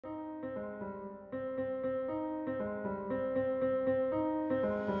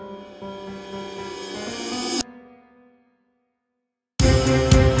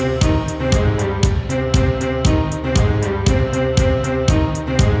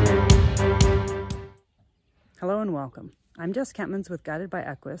welcome. I'm Jess Kentmans with Guided by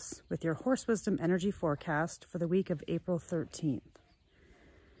Equus with your Horse Wisdom energy forecast for the week of April 13th.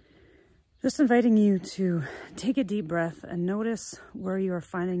 Just inviting you to take a deep breath and notice where you are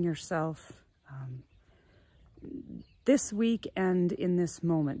finding yourself this week and in this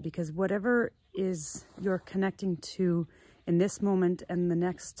moment, because whatever is you're connecting to in this moment and the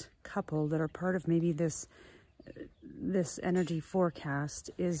next couple that are part of maybe this energy forecast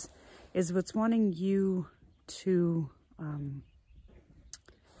is what's wanting you to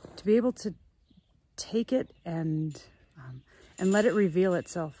be able to take it and let it reveal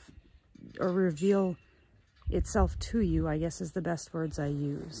itself, or reveal itself to you, I guess is the best words I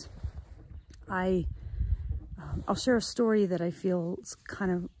use. I'll share a story that I feel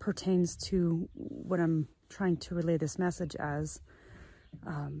kind of pertains to what I'm trying to relay this message as.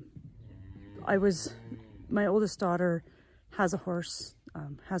 My oldest daughter has a horse,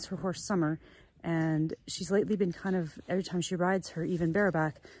 has her horse Summer, and she's lately been kind of, every time she rides her, even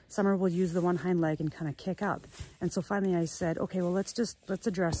bareback, Summer will use the one hind leg and kind of kick up. And so finally I said, okay, well, let's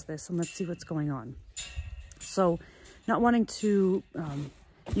address this and let's see what's going on. So not wanting to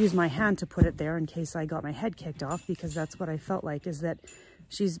use my hand to put it there in case I got my head kicked off, because that's what I felt like, is that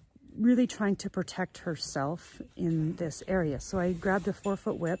she's really trying to protect herself in this area. So I grabbed a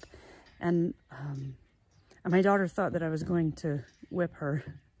 4-foot whip, and my daughter thought that I was going to whip her.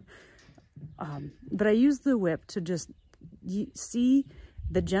 But I used the whip to just see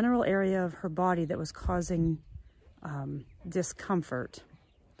the general area of her body that was causing discomfort.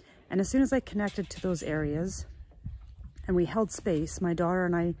 And as soon as I connected to those areas and we held space, my daughter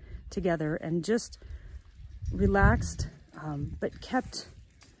and I together, and just relaxed, but kept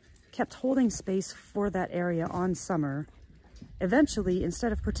holding space for that area on Summer, eventually,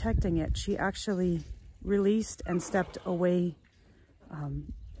 instead of protecting it, she actually released and stepped away,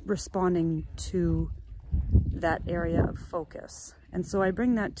 responding to that area of focus. And so I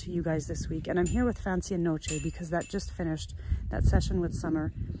bring that to you guys this week, and I'm here with Fancy and Noche because that just finished that session with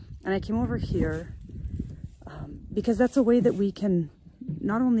Summer, and I came over here because that's a way that we can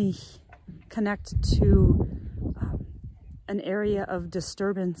not only connect to an area of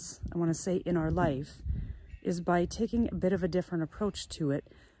disturbance, I want to say, in our life, is by taking a bit of a different approach to it,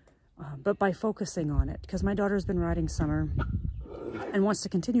 but by focusing on it. Because my daughter's been riding Summer and wants to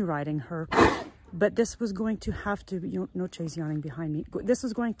continue riding her, but this was going to have to, Noche's yawning behind me, this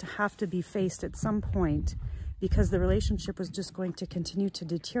was going to have to be faced at some point, because the relationship was just going to continue to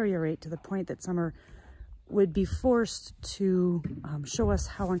deteriorate to the point that Summer would be forced to show us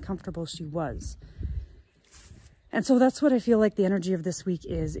how uncomfortable she was. And so that's what I feel like the energy of this week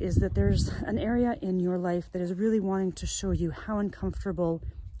is that there's an area in your life that is really wanting to show you how uncomfortable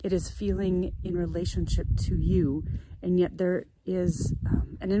it is feeling in relationship to you, and yet there is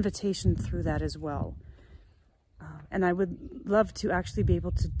an invitation through that as well. And I would love to actually be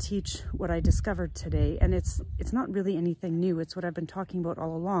able to teach what I discovered today, and it's not really anything new. It's what I've been talking about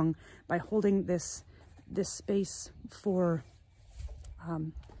all along, by holding this space for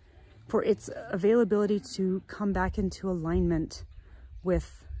its availability to come back into alignment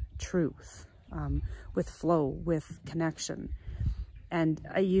with truth, with flow, with connection. And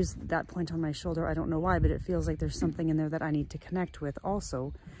I use that point on my shoulder. I don't know why, but it feels like there's something in there that I need to connect with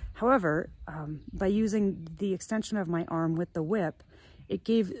also. However, by using the extension of my arm with the whip, it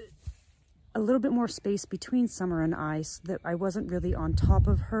gave a little bit more space between Summer and I, so that I wasn't really on top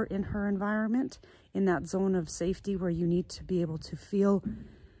of her in her environment, in that zone of safety where you need to be able to feel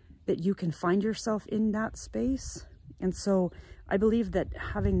that you can find yourself in that space. And so I believe that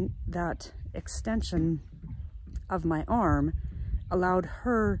having that extension of my arm allowed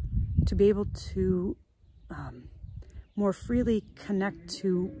her to be able to more freely connect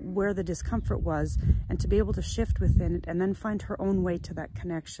to where the discomfort was, and to be able to shift within it and then find her own way to that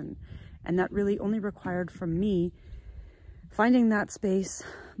connection. And that really only required from me finding that space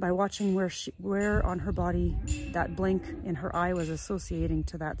by watching where on her body that blink in her eye was associating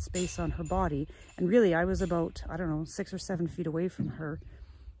to that space on her body. And really, I was about, I don't know, 6 or 7 feet away from her,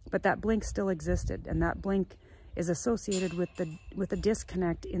 but that blink still existed, and that blink is associated with the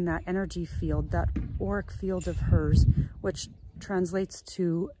disconnect in that energy field, that auric field of hers, which translates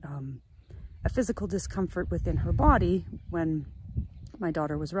to a physical discomfort within her body when my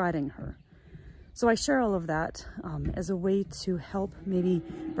daughter was riding her. So I share all of that as a way to help maybe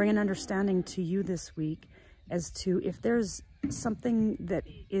bring an understanding to you this week as to if there's something that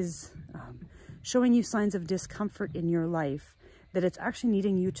is showing you signs of discomfort in your life, that it's actually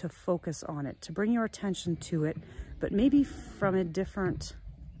needing you to focus on it, to bring your attention to it, but maybe from a different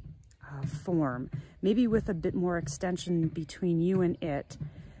form, maybe with a bit more extension between you and it,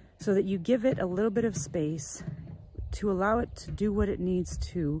 so that you give it a little bit of space, to allow it to do what it needs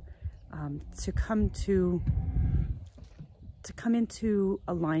to come into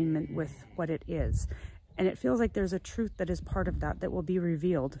alignment with what it is. And it feels like there's a truth that is part of that will be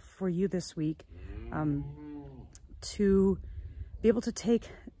revealed for you this week, to be able to take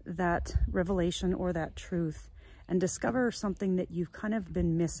that revelation or that truth and discover something that you've kind of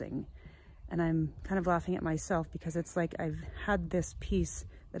been missing. And I'm kind of laughing at myself because it's like I've had this piece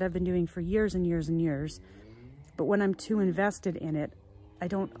that I've been doing for years and years and years, but when I'm too invested in it, I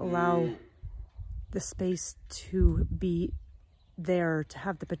don't allow the space to be there to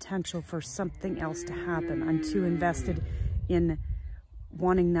have the potential for something else to happen. I'm too invested in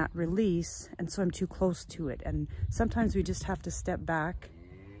wanting that release, and so I'm too close to it. And sometimes we just have to step back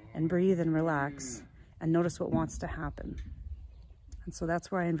and breathe and relax and notice what wants to happen. And so that's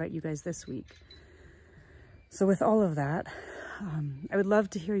where I invite you guys this week. So with all of that, I would love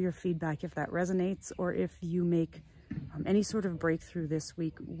to hear your feedback if that resonates, or if you make any sort of breakthrough this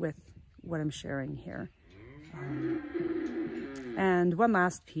week with what I'm sharing here. And one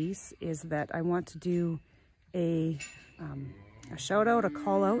last piece is that I want to do a shout out, a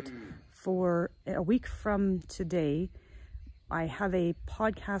call out for a week from today. I have a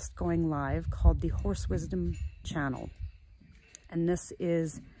podcast going live called the HorseWisdom channel. And this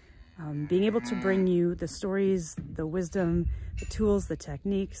is being able to bring you the stories, the wisdom, the tools, the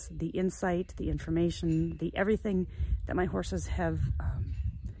techniques, the insight, the information, the everything that my horses have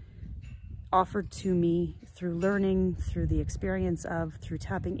offered to me through learning, through the experience of, through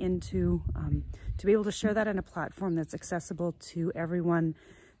tapping into, to be able to share that in a platform that's accessible to everyone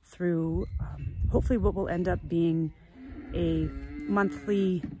through hopefully what will end up being a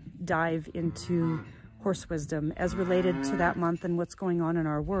monthly dive into horse wisdom as related to that month and what's going on in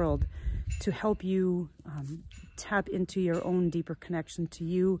our world, to help you tap into your own deeper connection to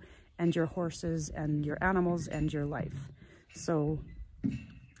you and your horses and your animals and your life. So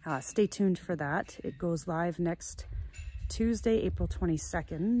stay tuned for that. It goes live next Tuesday, April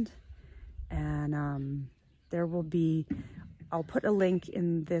 22nd. And there will be, I'll put a link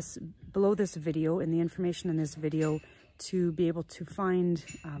in this, below this video, in the information in this video, to be able to find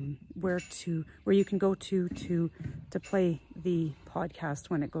where you can go to play the podcast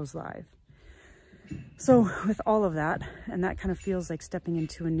when it goes live. So with all of that, and that kind of feels like stepping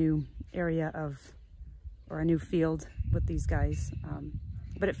into a new area of, or a new field with these guys,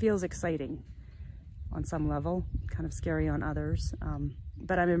 but it feels exciting on some level, kind of scary on others,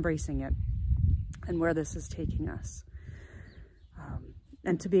 but I'm embracing it and where this is taking us.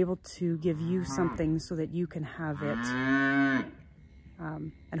 And to be able to give you something so that you can have it,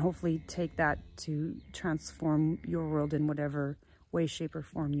 and hopefully take that to transform your world in whatever way, shape, or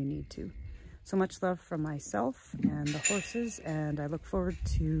form you need to. So much love from myself and the horses, and I look forward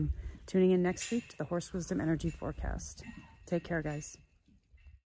to tuning in next week to the Horse Wisdom Energy Forecast. Take care, guys.